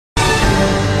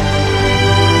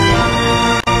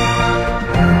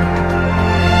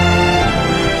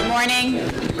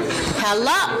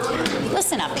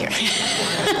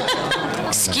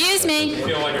me?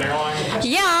 Feel like an airline?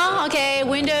 Yeah, okay,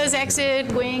 windows,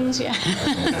 exit, wings, yeah.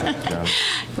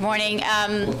 Good morning.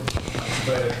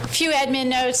 Few admin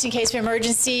notes in case of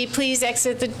emergency. Please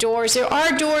exit the doors. There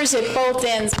are doors at both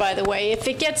ends, by the way. If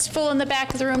it gets full in the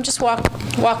back of the room, just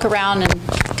walk around and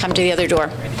come to the other door.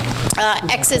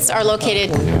 Exits are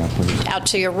located out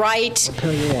to your right.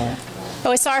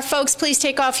 OSR folks, please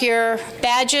take off your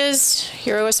badges,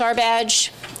 your OSR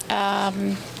badge.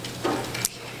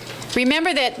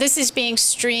 Remember that this is being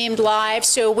streamed live,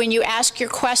 so when you ask your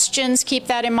questions, keep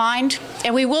that in mind.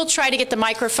 And we will try to get the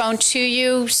microphone to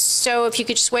you, so if you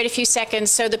could just wait a few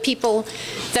seconds so the people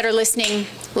that are listening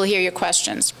will hear your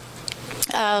questions.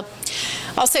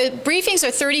 Also, briefings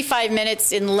are 35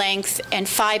 minutes in length and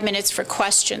 5 minutes for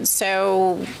questions,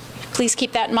 so please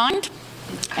keep that in mind.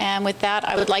 And with that,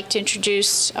 I would like to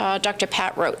introduce Dr.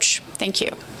 Pat Roach. Thank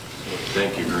you.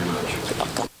 Thank you very much. You're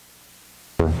welcome.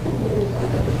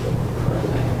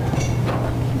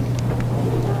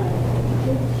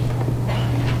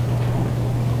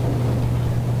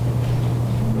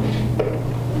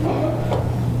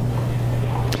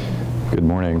 Good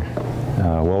morning.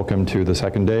 Welcome to the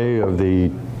second day of the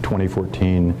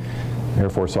 2014 Air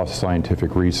Force Office of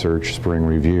Scientific Research Spring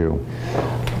Review.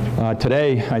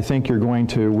 Today, I think you're going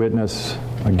to witness,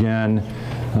 again,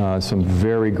 some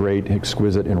very great,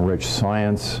 exquisite, and rich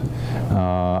science.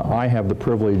 I have the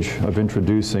privilege of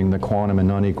introducing the Quantum and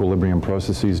Non-Equilibrium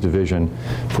Processes Division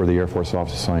for the Air Force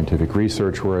Office of Scientific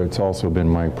Research, where it's also been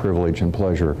my privilege and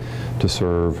pleasure to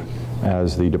serve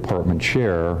as the department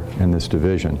chair in this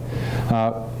division.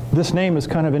 This name is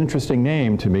kind of an interesting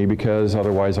name to me because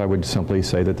otherwise I would simply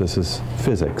say that this is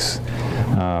physics,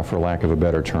 for lack of a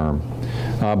better term.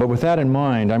 But with that in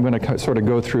mind, I'm going to sort of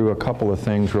go through a couple of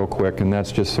things real quick, and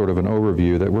that's just sort of an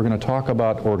overview that we're going to talk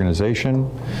about organization,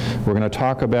 we're going to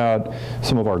talk about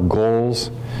some of our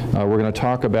goals, we're going to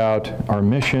talk about our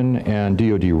mission and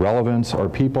DoD relevance, our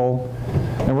people,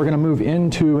 and we're going to move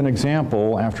into an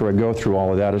example after I go through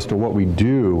all of that as to what we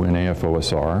do in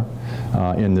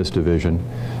AFOSR in this division,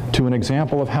 to an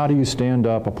example of how do you stand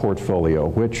up a portfolio,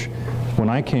 which when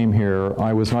I came here,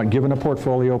 I was not given a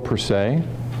portfolio per se.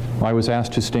 I was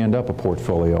asked to stand up a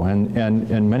portfolio,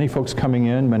 and many folks coming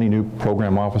in, many new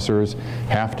program officers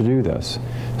have to do this.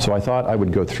 So I thought I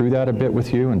would go through that a bit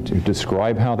with you and to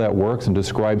describe how that works and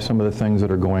describe some of the things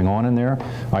that are going on in there.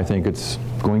 I think it's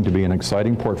going to be an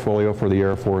exciting portfolio for the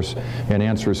Air Force and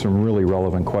answer some really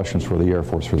relevant questions for the Air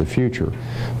Force for the future.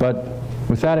 But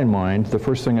with that in mind, the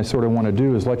first thing I sort of want to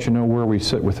do is let you know where we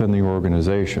sit within the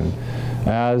organization.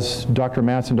 As Dr.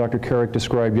 Matz and Dr. Carrick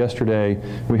described yesterday,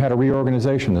 we had a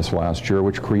reorganization this last year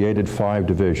which created 5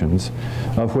 divisions,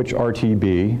 of which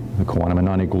RTB, the Quantum and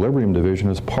Non-Equilibrium Division,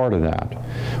 is part of that.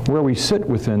 Where we sit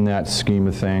within that scheme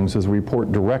of things is we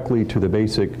report directly to the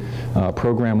basic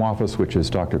program office, which is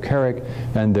Dr. Carrick,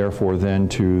 and therefore then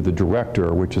to the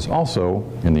director, which is also,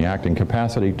 in the acting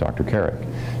capacity, Dr. Carrick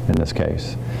in this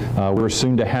case. We're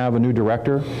soon to have a new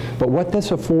director, but what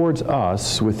this affords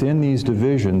us within these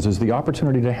divisions is the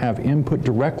opportunity to have input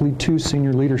directly to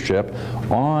senior leadership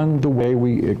on the way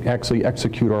we actually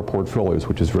execute our portfolios,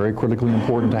 which is very critically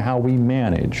important to how we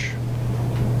manage.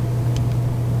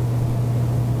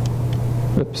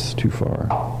 Oops, too far.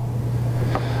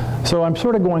 So I'm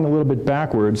sort of going a little bit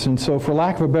backwards, and so for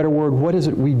lack of a better word, what is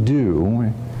it we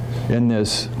do in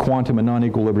this Quantum and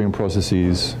Non-Equilibrium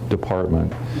Processes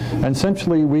department? And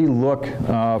essentially we look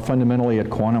fundamentally at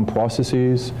quantum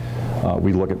processes,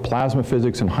 we look at plasma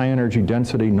physics and high energy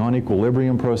density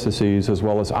non-equilibrium processes, as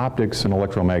well as optics and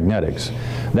electromagnetics.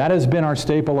 That has been our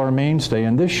staple, our mainstay,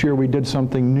 and this year we did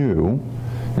something new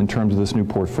in terms of this new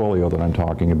portfolio that I'm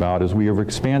talking about, is we have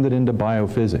expanded into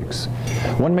biophysics.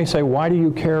 One may say, why do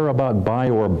you care about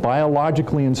bio or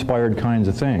biologically inspired kinds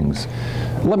of things?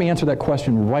 Let me answer that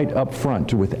question right up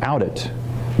front. Without it,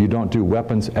 you don't do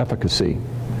weapons efficacy.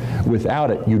 Without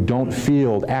it, you don't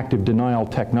field active denial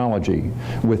technology.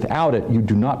 Without it, you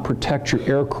do not protect your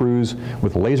air crews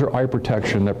with laser eye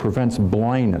protection that prevents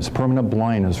blindness, permanent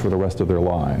blindness for the rest of their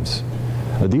lives.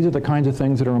 These are the kinds of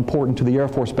things that are important to the Air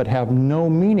Force but have no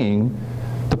meaning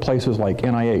to places like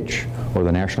NIH or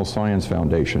the National Science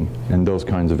Foundation and those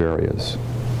kinds of areas.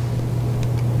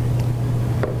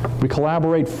 We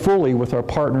collaborate fully with our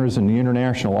partners in the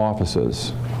international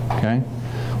offices. Okay?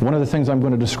 One of the things I'm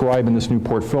going to describe in this new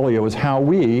portfolio is how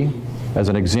we, as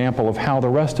an example of how the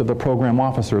rest of the program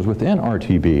officers within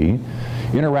RTB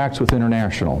interacts with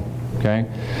international. Okay?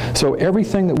 So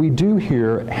everything that we do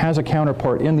here has a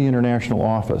counterpart in the international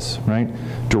office, right?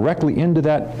 Directly into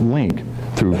that link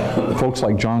through folks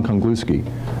like John Kongluski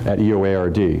at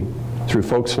EOARD, through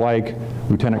folks like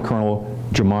Lieutenant Colonel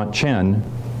Jamont Chen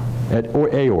or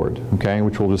aord, okay,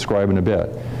 which we'll describe in a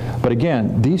bit. But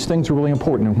again, these things are really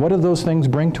important. And what do those things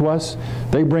bring to us?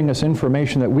 They bring us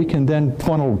information that we can then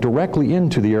funnel directly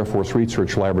into the Air Force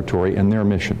Research Laboratory and their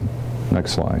mission.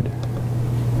 Next slide.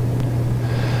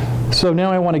 So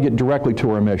now I want to get directly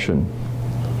to our mission.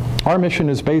 Our mission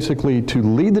is basically to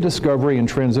lead the discovery and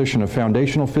transition of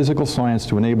foundational physical science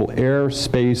to enable air,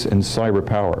 space, and cyber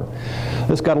power.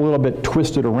 This got a little bit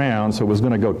twisted around, so it was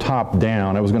going to go top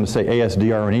down. I was going to say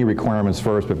ASDR&E requirements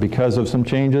first, but because of some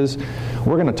changes,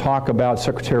 we're going to talk about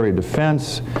Secretary of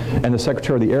Defense and the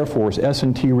Secretary of the Air Force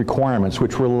S&T requirements,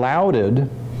 which were lauded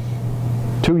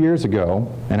 2 years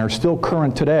ago and are still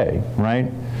current today,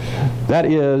 right? That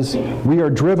is, we are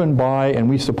driven by and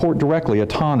we support directly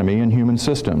autonomy in human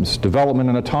systems, development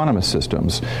in autonomous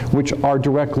systems, which are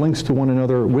direct links to one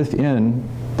another within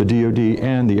the DoD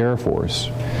and the Air Force.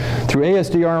 Through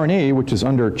ASDR&E, which is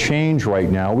under change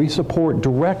right now, we support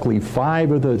directly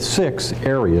 5 of the 6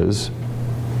 areas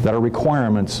that are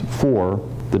requirements for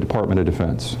the Department of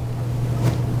Defense.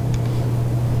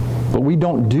 But we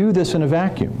don't do this in a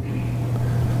vacuum.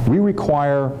 We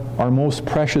require our most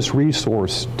precious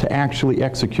resource to actually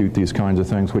execute these kinds of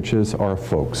things, which is our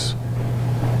folks.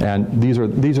 And these are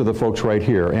the folks right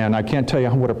here. And I can't tell you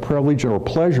what a privilege or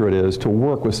pleasure it is to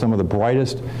work with some of the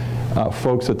brightest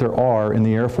folks that there are in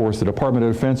the Air Force, the Department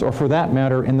of Defense, or for that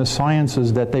matter, in the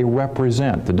sciences that they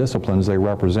represent, the disciplines they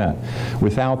represent.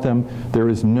 Without them, there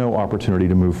is no opportunity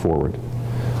to move forward.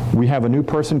 We have a new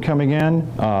person coming in,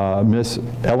 Miss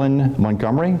Ellen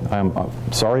Montgomery. I'm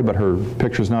sorry, but her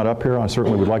picture's not up here. I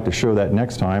certainly would like to show that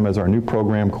next time as our new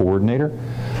program coordinator.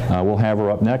 We'll have her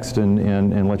up next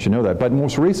and let you know that. But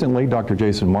most recently, Dr.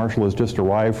 Jason Marshall has just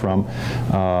arrived from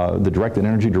the Directed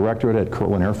Energy Directorate at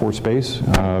Kirtland Air Force Base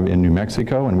in New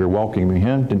Mexico, and we're welcoming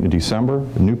him in December,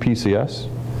 a new PCS.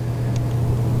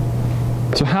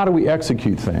 So how do we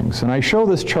execute things? And I show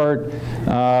this chart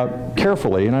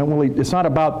carefully, and it's not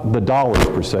about the dollars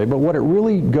per se, but what it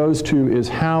really goes to is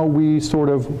how we sort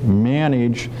of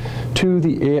manage to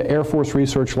the Air Force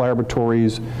Research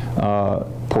Laboratory's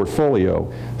portfolio.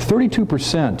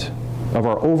 32% of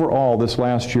our overall this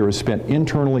last year is spent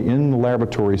internally in the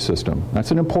laboratory system.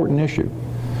 That's an important issue.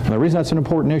 And the reason that's an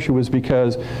important issue is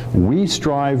because we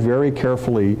strive very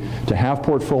carefully to have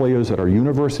portfolios that are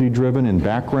university-driven in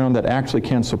background that actually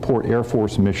can support Air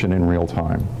Force mission in real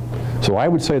time. So I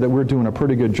would say that we're doing a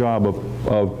pretty good job of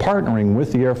partnering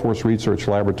with the Air Force Research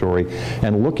Laboratory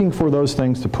and looking for those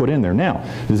things to put in there. Now,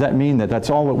 does that mean that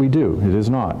that's all that we do? It is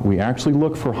not. We actually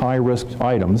look for high-risk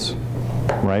items,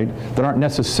 right, that aren't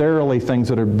necessarily things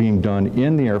that are being done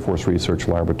in the Air Force Research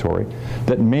Laboratory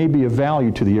that may be of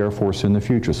value to the Air Force in the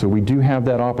future. So we do have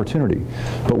that opportunity.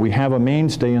 But we have a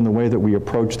mainstay in the way that we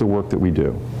approach the work that we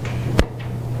do.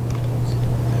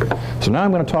 So now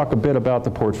I'm going to talk a bit about the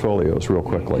portfolios real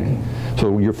quickly.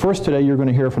 So today you're going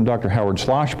to hear from Dr. Howard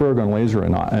Schlossberg on laser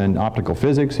and optical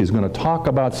physics. He's going to talk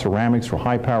about ceramics for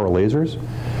high power lasers.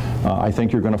 I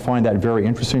think you're going to find that very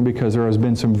interesting because there has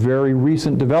been some very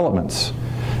recent developments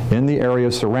in the area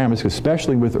of ceramics,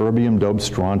 especially with erbium-doped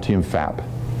strontium FAP.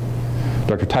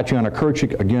 Dr. Tatiana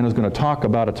Kurchik, again, is going to talk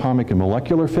about atomic and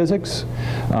molecular physics.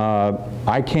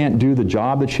 I can't do the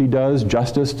job that she does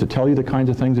justice to tell you the kinds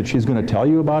of things that she's going to tell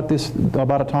you about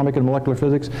about atomic and molecular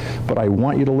physics, but I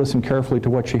want you to listen carefully to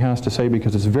what she has to say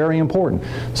because it's very important.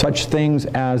 Such things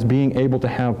as being able to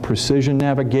have precision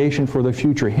navigation for the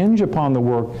future hinge upon the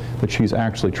work that she's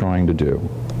actually trying to do.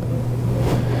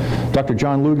 Dr.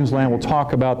 John Lugensland will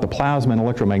talk about the plasma and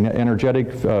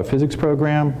electromagnetic physics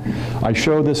program. I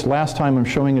showed this last time, I'm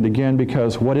showing it again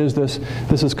because what is this?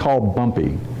 This is called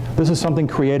Bumpy. This is something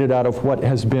created out of what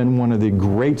has been one of the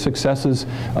great successes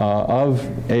of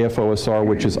AFOSR,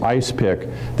 which is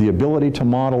IcePick, the ability to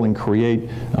model and create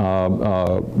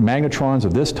magnetrons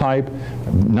of this type,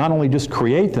 not only just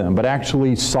create them, but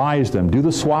actually size them, do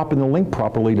the swap and the link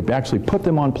properly to actually put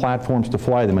them on platforms to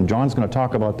fly them. And John's going to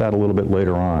talk about that a little bit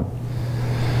later on.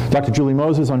 Dr. Julie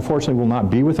Moses, unfortunately, will not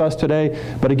be with us today,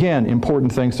 but again,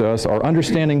 important things to us are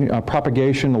understanding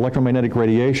propagation, electromagnetic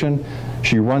radiation.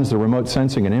 She runs the remote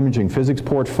sensing and imaging physics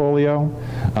portfolio.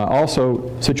 Also,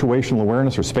 situational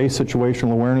awareness or space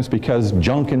situational awareness, because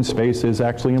junk in space is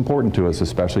actually important to us,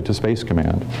 especially to Space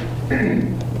Command.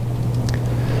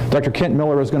 Dr. Kent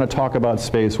Miller is going to talk about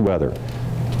space weather.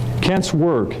 Kent's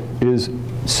work is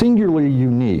singularly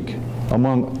unique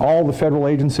among all the federal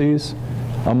agencies,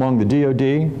 among the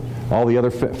DoD, all the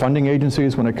other funding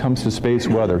agencies when it comes to space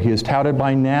weather. He is touted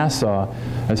by NASA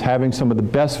as having some of the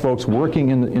best folks working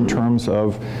in terms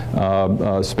of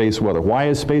space weather. Why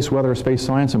is space weather or space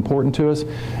science important to us?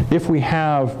 If we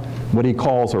have what he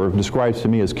calls or describes to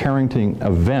me as Carrington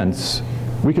events,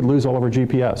 we could lose all of our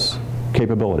GPS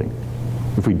capability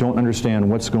if we don't understand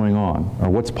what's going on or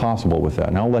what's possible with that.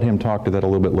 And I'll let him talk to that a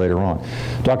little bit later on.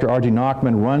 Dr. R.G.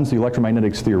 Nachman runs the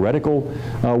electromagnetics theoretical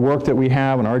work that we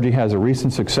have, and R.G. has a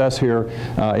recent success here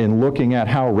in looking at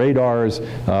how radars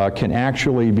can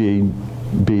actually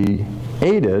be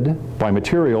aided by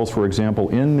materials, for example,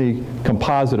 in the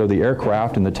composite of the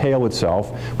aircraft and the tail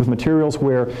itself, with materials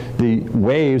where the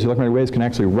waves, the electromagnetic waves, can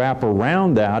actually wrap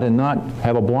around that and not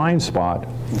have a blind spot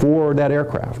for that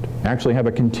aircraft. Actually have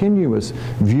a continuous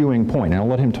viewing point. And I'll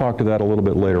let him talk to that a little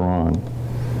bit later on.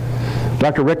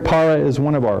 Dr. Rick Parra is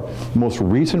one of our most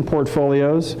recent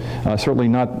portfolios, certainly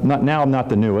not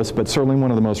the newest, but certainly one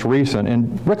of the most recent.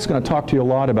 And Rick's going to talk to you a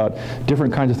lot about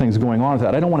different kinds of things going on with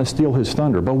that. I don't want to steal his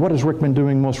thunder, but what has Rick been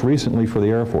doing most recently for the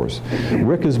Air Force?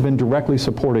 Rick has been directly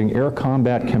supporting Air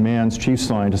Combat Command's chief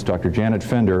scientist, Dr. Janet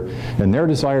Fender, in their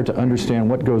desire to understand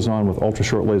what goes on with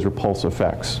ultra-short laser pulse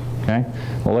effects. Okay?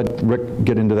 I'll let Rick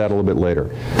get into that a little bit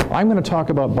later. I'm going to talk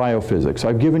about biophysics.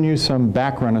 I've given you some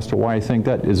background as to why I think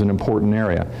that is an important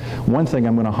area. One thing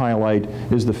I'm going to highlight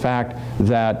is the fact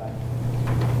that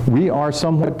we are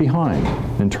somewhat behind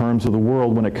in terms of the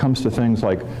world when it comes to things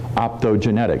like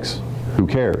optogenetics. Who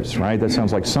cares, right? That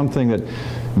sounds like something that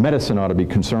medicine ought to be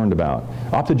concerned about.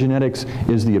 Optogenetics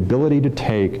is the ability to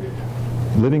take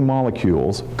living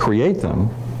molecules, create them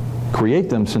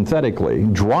synthetically,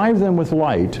 drive them with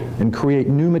light, and create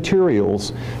new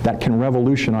materials that can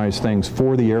revolutionize things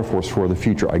for the Air Force for the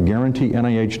future. I guarantee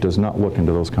NIH does not look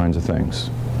into those kinds of things.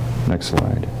 Next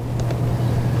slide.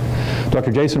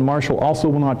 Dr. Jason Marshall also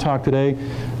will not talk today.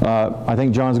 I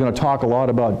think John's going to talk a lot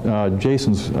about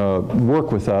Jason's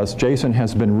work with us. Jason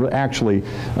has been actually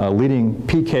leading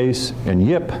PCASE and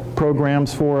YIP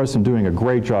programs for us and doing a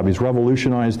great job. He's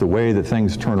revolutionized the way that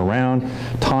things turn around,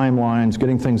 timelines,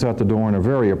 getting things out the door in a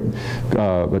very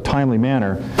timely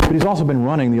manner. But he's also been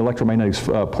running the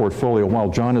electromagnetics portfolio while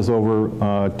John is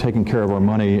over taking care of our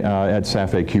money at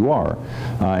SAF-AQR.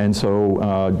 And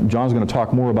so John's going to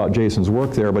talk more about Jason's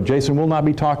work there, but Jason will not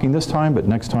be talking this time, but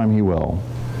next time he will.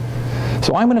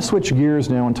 So I'm going to switch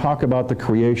gears now and talk about the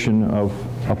creation of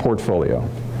a portfolio.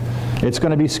 It's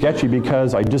going to be sketchy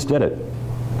because I just did it.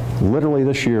 Literally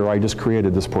this year I just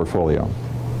created this portfolio.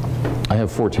 I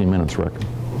have 14 minutes, Rick.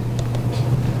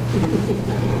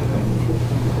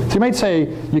 So you might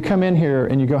say, you come in here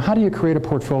and you go, how do you create a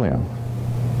portfolio?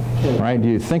 Right? Do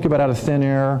you think about it out of thin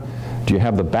air? Do you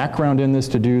have the background in this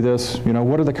to do this? You know,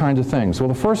 what are the kinds of things? Well,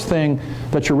 the first thing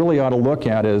that you really ought to look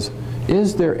at is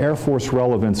there Air Force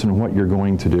relevance in what you're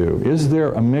going to do? Is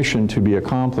there a mission to be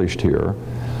accomplished here?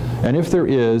 And if there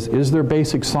is there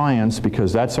basic science,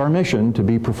 because that's our mission, to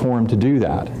be performed to do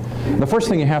that? The first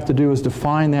thing you have to do is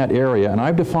define that area, and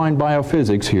I've defined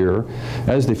biophysics here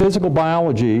as the physical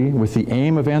biology with the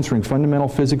aim of answering fundamental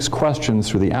physics questions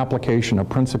through the application of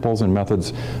principles and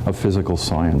methods of physical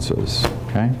sciences.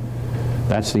 Okay?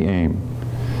 That's the aim.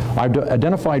 I've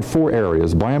identified 4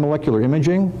 areas: biomolecular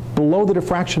imaging below the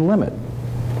diffraction limit,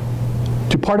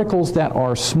 to particles that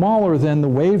are smaller than the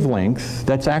wavelength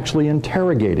that's actually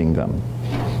interrogating them.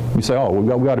 You say, oh,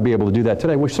 we ought to be able to do that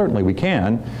today. Well, certainly we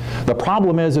can. The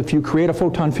problem is if you create a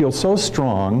photon field so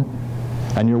strong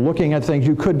and you're looking at things,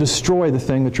 you could destroy the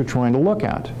thing that you're trying to look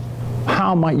at.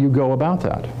 How might you go about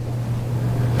that?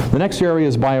 The next area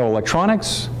is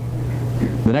bioelectronics.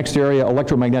 The next area,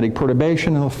 electromagnetic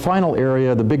perturbation, and the final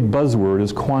area, the big buzzword,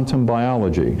 is quantum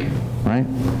biology, right?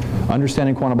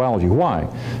 Understanding quantum biology. Why?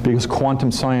 Because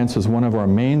quantum science is one of our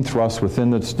main thrusts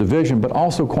within this division, but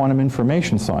also quantum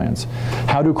information science.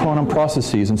 How do quantum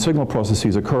processes and signal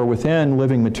processes occur within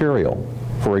living material,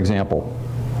 for example?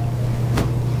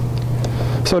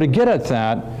 So to get at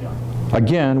that,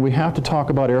 again, we have to talk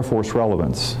about Air Force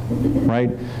relevance, right?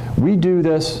 We do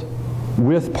this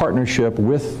with partnership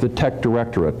with the Tech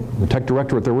Directorate. The Tech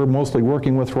Directorate that we're mostly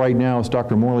working with right now is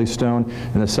Dr. Morley Stone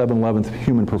and the 711th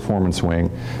Human Performance Wing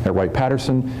at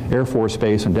Wright-Patterson Air Force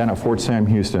Base and down at Fort Sam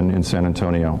Houston in San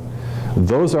Antonio.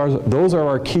 Those are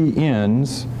our key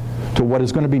ends to what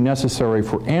is going to be necessary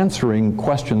for answering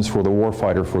questions for the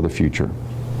warfighter for the future.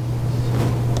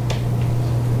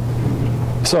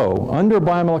 So, under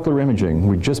biomolecular imaging,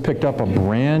 we just picked up a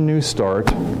brand new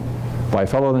start by a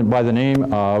fellow by the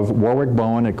name of Warwick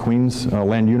Bowen at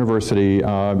Queensland University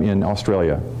in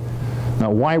Australia.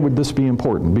 Now, why would this be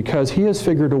important? Because he has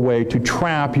figured a way to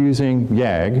trap, using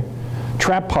YAG,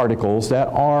 trap particles that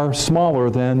are smaller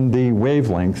than the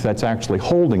wavelength that's actually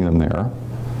holding them there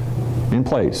in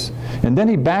place. And then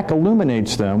he back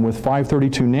illuminates them with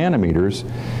 532 nanometers,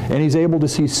 and he's able to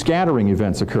see scattering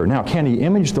events occur. Now, can he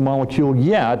image the molecule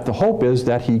yet? The hope is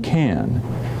that he can.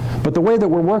 But the way that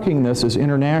we're working this is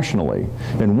internationally.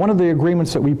 And one of the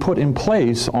agreements that we put in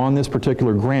place on this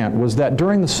particular grant was that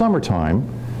during the summertime,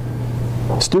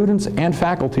 students and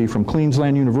faculty from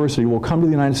Queensland University will come to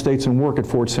the United States and work at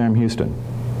Fort Sam Houston.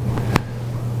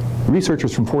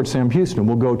 Researchers from Fort Sam Houston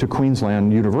will go to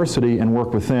Queensland University and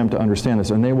work with them to understand this,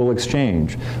 and they will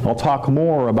exchange. I'll talk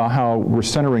more about how we're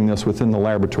centering this within the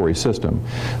laboratory system.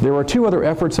 There are two other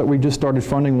efforts that we just started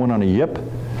funding, one on a YIP,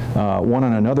 one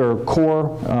on another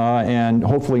core, and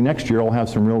hopefully next year I'll have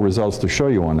some real results to show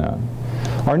you on that.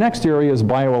 Our next area is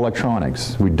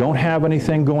bioelectronics. We don't have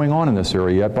anything going on in this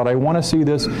area yet, but I want to see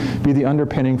this be the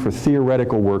underpinning for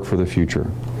theoretical work for the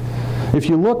future. If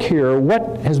you look here,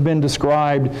 what has been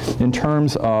described in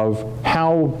terms of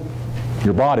how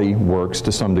your body works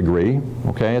to some degree,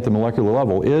 okay, at the molecular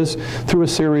level, is through a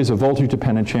series of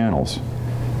voltage-dependent channels.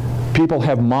 People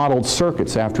have modeled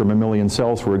circuits after mammalian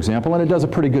cells, for example, and it does a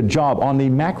pretty good job on the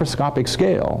macroscopic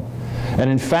scale. And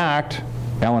in fact,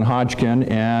 Alan Hodgkin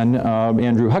and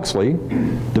Andrew Huxley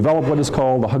developed what is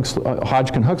called the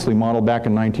Hodgkin-Huxley model back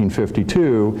in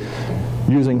 1952,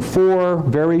 using four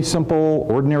very simple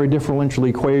ordinary differential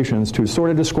equations to sort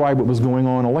of describe what was going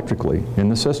on electrically in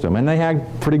the system. And they had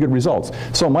pretty good results.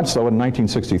 So much so in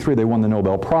 1963 they won the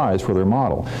Nobel Prize for their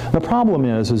model. The problem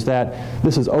is that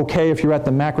this is okay if you're at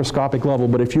the macroscopic level,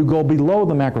 but if you go below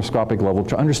the macroscopic level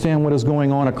to understand what is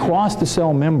going on across the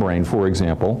cell membrane, for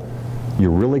example, you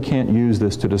really can't use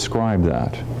this to describe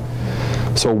that.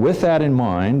 So with that in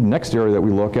mind, next area that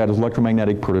we look at is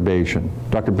electromagnetic perturbation.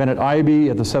 Dr. Bennett Ivey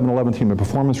at the 711th Human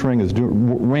Performance Ring is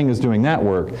doing that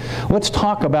work. Let's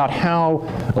talk about how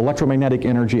electromagnetic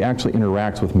energy actually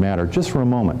interacts with matter just for a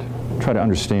moment. Try to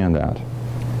understand that.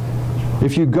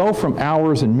 If you go from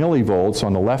hours and millivolts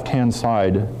on the left-hand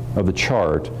side of the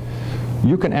chart,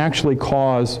 you can actually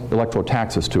cause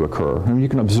electrotaxis to occur. And you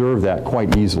can observe that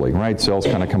quite easily, right? Cells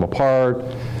kind of come apart.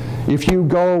 If you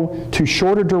go to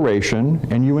shorter duration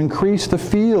and you increase the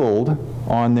field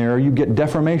on there, you get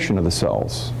deformation of the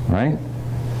cells, right?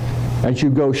 As you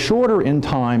go shorter in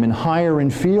time and higher in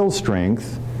field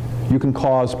strength, you can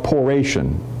cause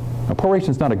poration. Now, poration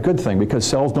is not a good thing because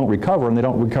cells don't recover and they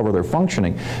don't recover their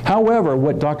functioning. However,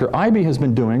 what Dr. Ivey has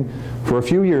been doing for a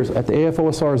few years at the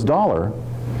AFOSR's dollar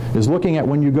is looking at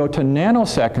when you go to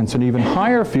nanoseconds and even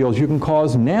higher fields, you can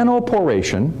cause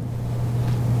nanoporation,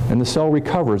 and the cell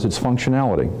recovers its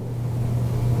functionality.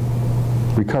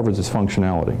 Recovers its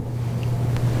functionality.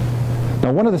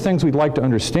 Now, one of the things we'd like to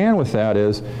understand with that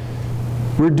is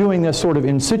we're doing this sort of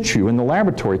in situ in the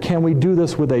laboratory. Can we do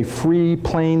this with a free,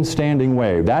 plain, standing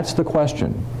wave? That's the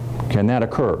question. Can that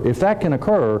occur? If that can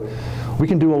occur, we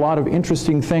can do a lot of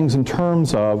interesting things in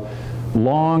terms of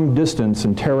long-distance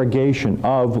interrogation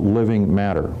of living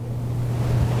matter.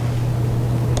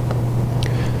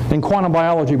 In quantum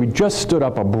biology, we just stood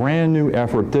up a brand new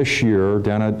effort this year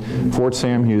down at Fort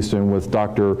Sam Houston with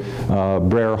Dr.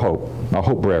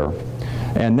 Hope Brer.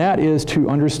 And that is to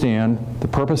understand, the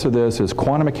purpose of this is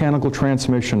quantum mechanical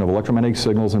transmission of electromagnetic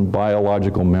signals in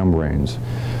biological membranes.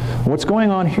 What's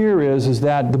going on here is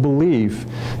that the belief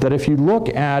that if you look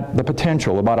at the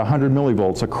potential, about 100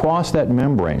 millivolts across that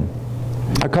membrane,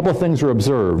 a couple of things are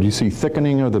observed. You see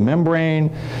thickening of the membrane,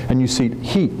 and you see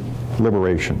heat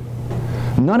liberation.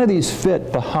 None of these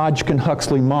fit the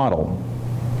Hodgkin-Huxley model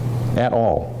at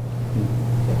all,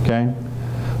 okay?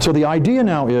 So the idea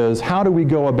now is, how do we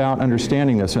go about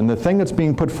understanding this? And the thing that's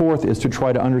being put forth is to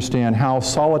try to understand how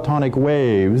solitonic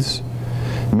waves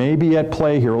may be at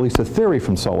play here, or at least a theory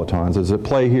from solitons is at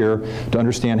play here to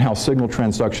understand how signal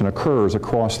transduction occurs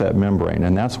across that membrane.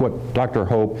 And that's what Dr.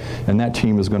 Hope and that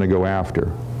team is going to go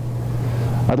after.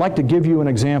 I'd like to give you an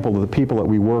example of the people that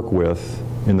we work with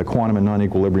in the Quantum and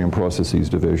Non-Equilibrium Processes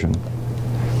Division.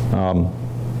 At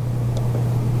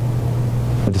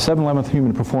the 711th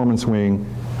Human Performance Wing,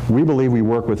 we believe we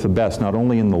work with the best, not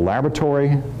only in the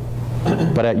laboratory,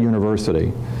 but at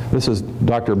university. This is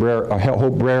Dr.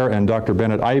 Hope Brer and Dr.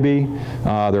 Bennett Ivey.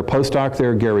 Their postdoc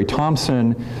there, Gary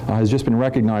Thompson, has just been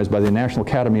recognized by the National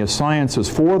Academy of Sciences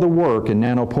for the work in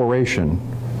nanoporation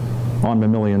on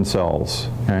mammalian cells.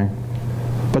 Okay?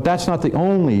 But that's not the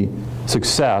only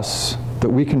success that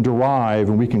we can derive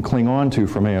and we can cling on to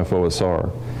from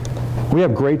AFOSR. We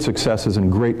have great successes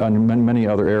in many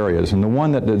other areas, and the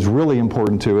one that is really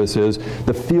important to us is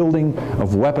the fielding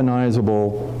of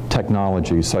weaponizable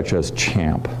technologies such as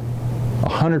CHAMP.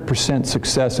 100%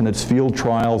 success in its field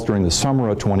trials during the summer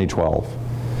of 2012.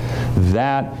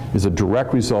 That is a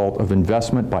direct result of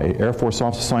investment by Air Force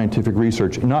Office of Scientific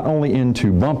Research, not only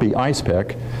into bumpy ice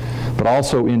pick, but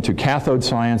also into cathode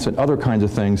science and other kinds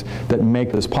of things that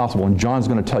make this possible. And John's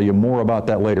going to tell you more about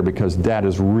that later, because that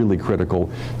is really critical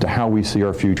to how we see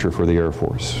our future for the Air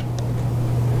Force.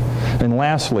 And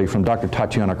lastly, from Dr.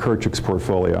 Tatiana Kirchik's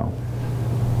portfolio,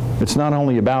 it's not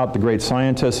only about the great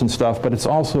scientists and stuff, but it's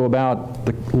also about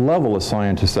the level of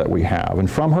scientists that we have. And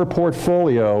from her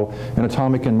portfolio in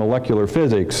atomic and molecular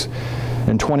physics,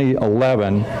 in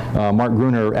 2011, Mark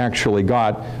Gruner actually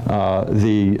got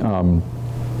the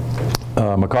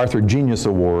MacArthur Genius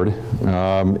Award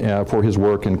for his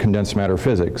work in condensed matter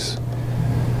physics.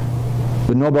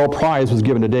 The Nobel Prize was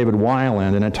given to David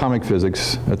Weiland in atomic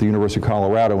physics at the University of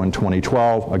Colorado in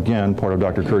 2012, again, part of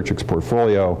Dr. Kirchik's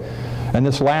portfolio. And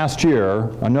this last year,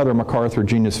 another MacArthur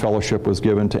Genius Fellowship was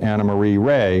given to Anna Marie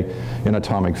Ray in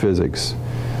atomic physics.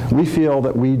 We feel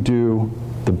that we do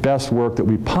the best work that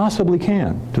we possibly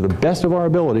can, to the best of our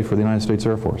ability, for the United States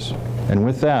Air Force. And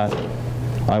with that,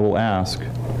 I will ask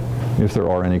if there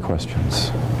are any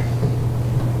questions.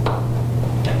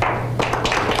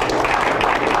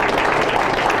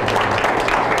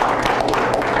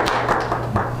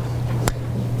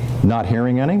 Not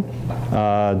hearing any.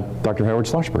 Dr. Howard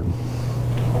Schlossberg.